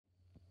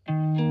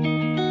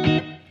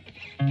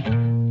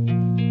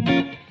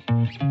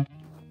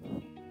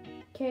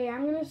Okay,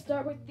 I'm gonna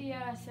start with the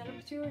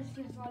setup tour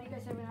since a lot of you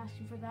guys have been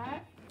asking for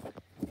that.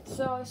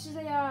 So this is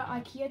a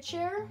IKEA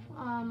chair.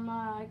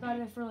 I got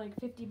it for like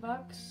 50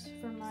 bucks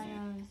for my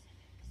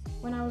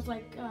when I was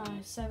like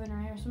 7 or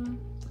 8 or something.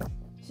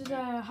 This is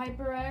a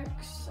HyperX.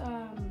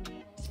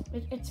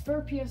 It's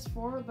for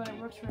PS4, but it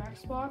works for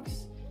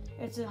Xbox.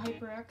 It's a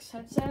HyperX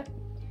headset.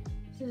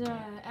 This is a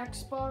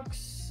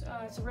Xbox.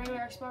 It's a regular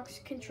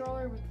Xbox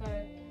controller with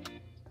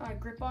a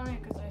grip on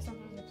it because I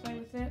sometimes play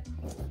with it.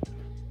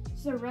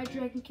 This is a Red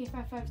Dragon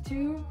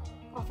K552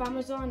 off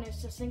Amazon.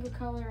 It's a single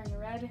color in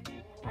red.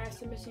 I have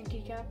some missing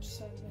keycaps,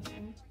 so this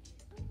one.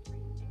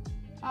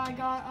 I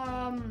got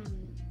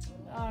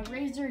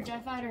Razer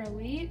Deathrider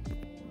Elite.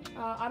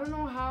 I don't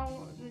know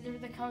how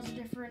the colors are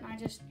different.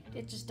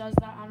 It just does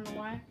that. I don't know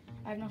why.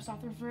 I have no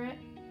software for it.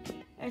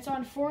 It's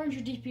on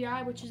 400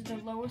 DPI, which is the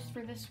lowest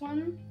for this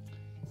one.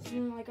 So,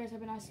 like guys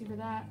have been asking for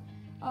that.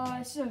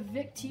 This is a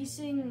Vic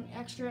T-Sing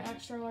extra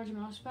large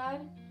mouse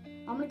pad.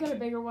 I'm gonna get a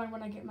bigger one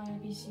when I get my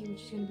PC,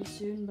 which is gonna be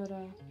soon. But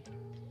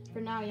for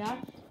now, yeah.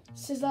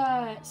 This is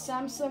a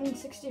Samsung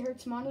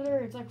 60Hz monitor.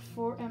 It's like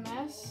 4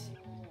 ms.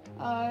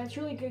 It's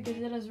really good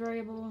because it has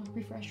variable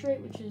refresh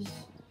rate, which is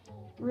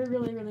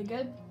really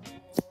good.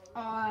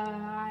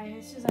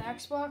 This is an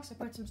Xbox. I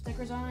put some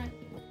stickers on it.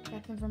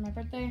 Got them for my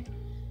birthday.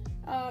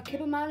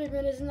 Cable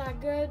management isn't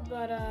that good,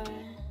 but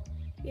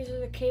these are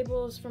the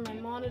cables for my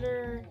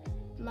monitor,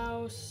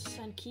 mouse,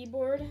 and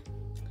keyboard.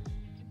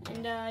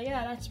 And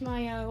yeah, that's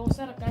my whole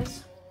setup,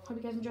 guys. Hope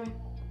you guys enjoy.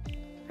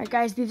 Alright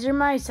guys, these are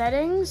my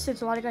settings,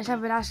 since a lot of you guys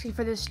have been asking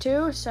for this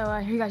too, so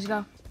here you guys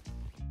go.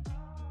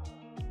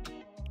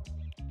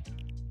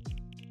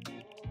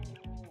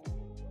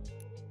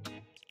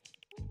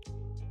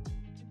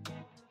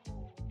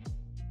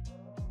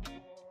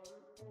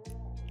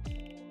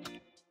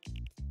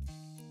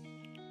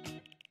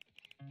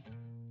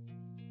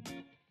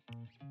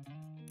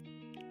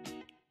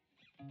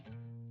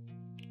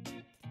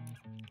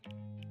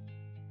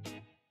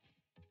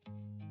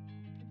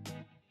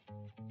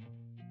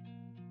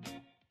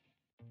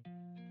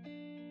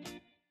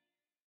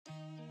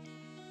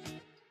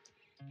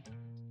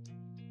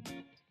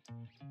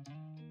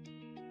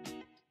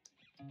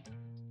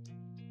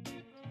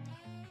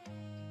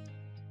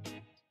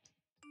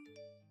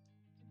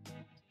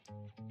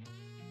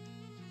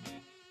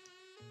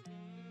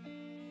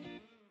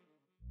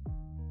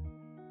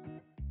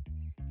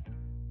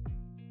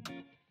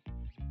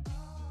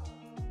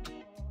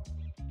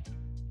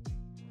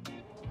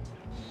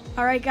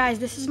 Alright guys,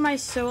 this is my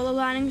solo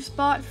landing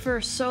spot for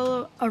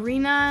solo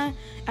arena,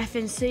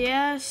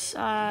 FNCS,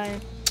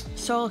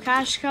 solo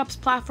cash cups,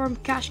 platform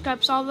cash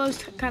cups, all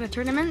those kind of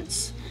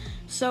tournaments.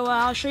 So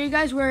I'll show you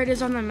guys where it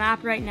is on the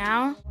map right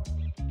now.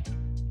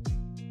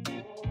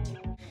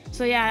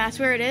 So yeah, that's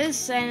where it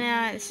is,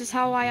 and this is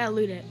how I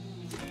loot it.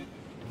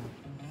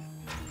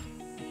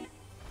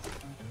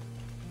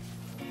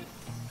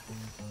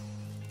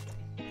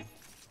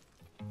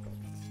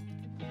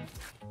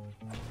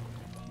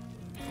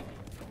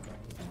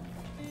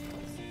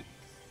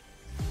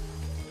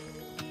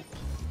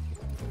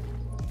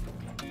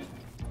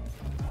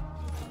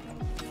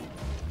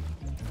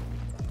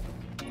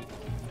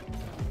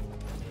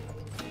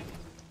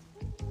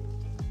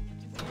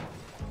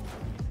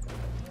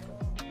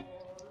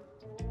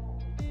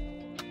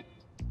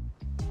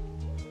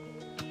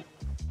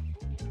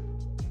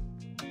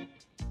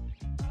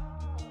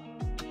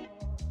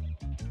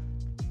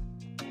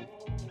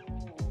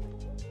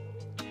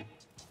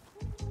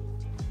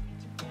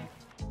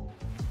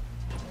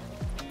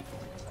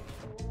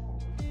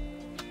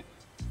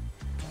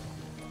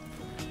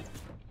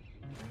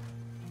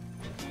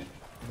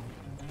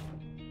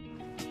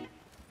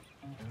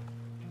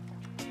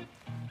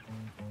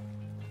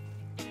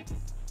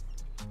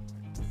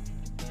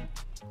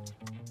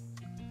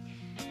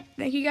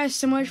 Thank you guys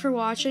so much for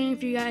watching.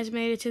 If you guys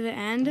made it to the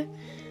end,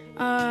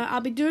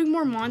 I'll be doing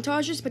more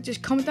montages, but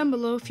just comment down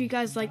below if you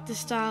guys like this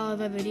style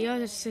of a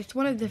video. It's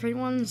one of the different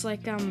ones.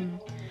 Like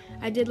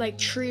I did like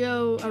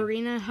trio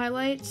arena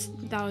highlights.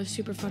 That was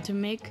super fun to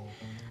make.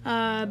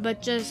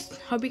 But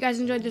just hope you guys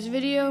enjoyed this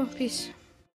video. Peace.